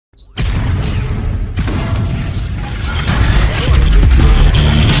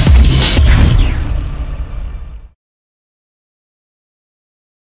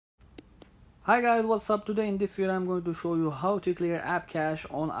Hi guys, what's up? Today in this video I'm going to show you how to clear app cache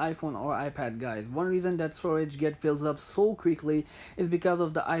on iPhone or iPad, guys. One reason that storage fills up so quickly is because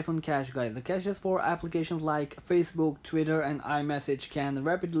of the iPhone cache, guys. The caches for applications like Facebook, Twitter and iMessage can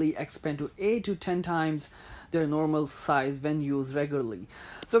rapidly expand to 8 to 10 times their normal size when used regularly.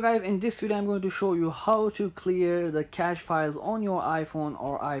 So guys, in this video I'm going to show you how to clear the cache files on your iPhone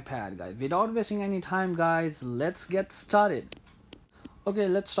or iPad, guys. Without wasting any time, guys, let's get started. Okay,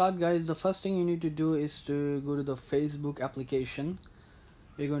 let's start, guys. The first thing you need to do is to go to the Facebook application.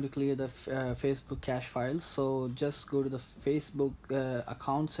 You're going to clear the Facebook cache files, so just go to the Facebook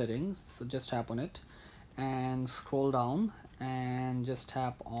account settings. So just tap on it and scroll down and just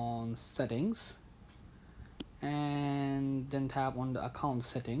tap on settings and then tap on the account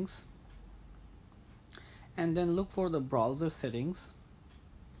settings and then look for the browser settings.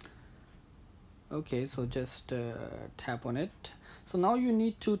 Okay, so just tap on it. So now you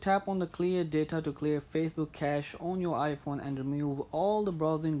need to tap on the clear data to clear Facebook cache on your iPhone and remove all the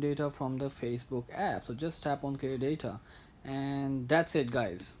browsing data from the Facebook app. So just tap on clear data and that's it,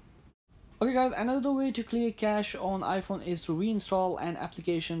 guys. Okay guys, another way to clear cache on iPhone is to reinstall an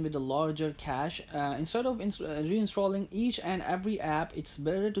application with a larger cache. Instead of reinstalling each and every app, it's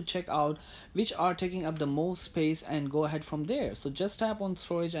better to check out which are taking up the most space and go ahead from there. So just tap on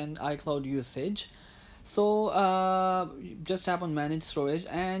storage and iCloud usage. So just tap on manage storage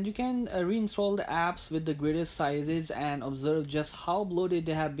and you can reinstall the apps with the greatest sizes and observe just how bloated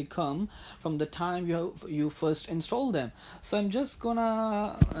they have become from the time you first install them. So I'm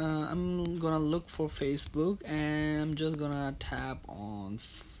gonna look for Facebook and I'm just gonna tap on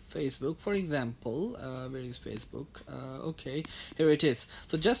Facebook, for example. Where is Facebook? Okay, here it is.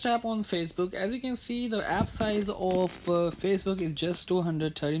 So just tap on Facebook. As you can see, the app size of Facebook is just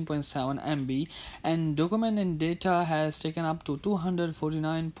 213.7 MB and document and data has taken up to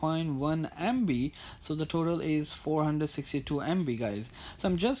 249.1 MB. So the total is 462 MB, guys. So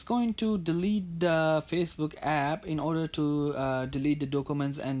I'm just going to delete the Facebook app in order to delete the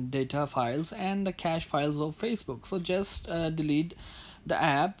documents and data files and the cache files of Facebook. So just delete the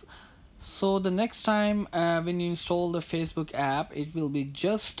app. So the next time when you install the Facebook app, it will be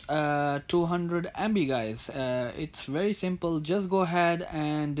just 200 MB, guys. It's very simple. Just go ahead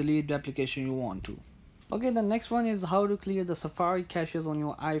and delete the application you want to. Okay, the next one is how to clear the Safari caches on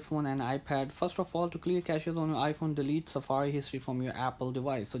your iPhone and iPad. First of all, to clear caches on your iPhone, delete Safari history from your Apple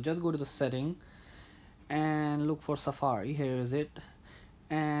device. So just go to the setting and look for Safari. Here is it,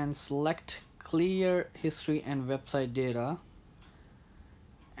 and select clear history and website data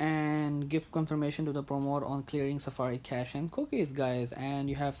and give confirmation to the promoter on clearing Safari cache and cookies, guys, and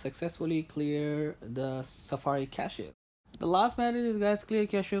you have successfully cleared the Safari caches. The last method is, guys, clear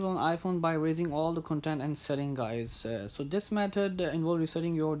caches on iPhone by erasing all the content and setting, guys. So this method involves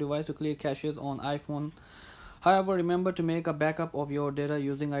resetting your device to clear caches on iPhone. However, remember to make a backup of your data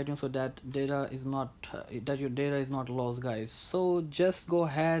using iTunes so that your data is not lost, guys. So just go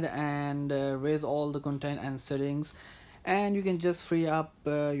ahead and erase all the content and settings, and you can just free up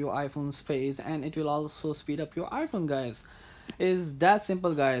your iPhone space, and it will also speed up your iPhone, guys. Is that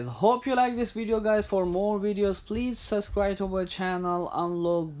simple, guys. Hope you like this video, guys. For more videos, please subscribe to our channel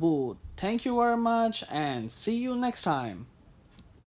UnlockBoot. Thank you very much and see you next time.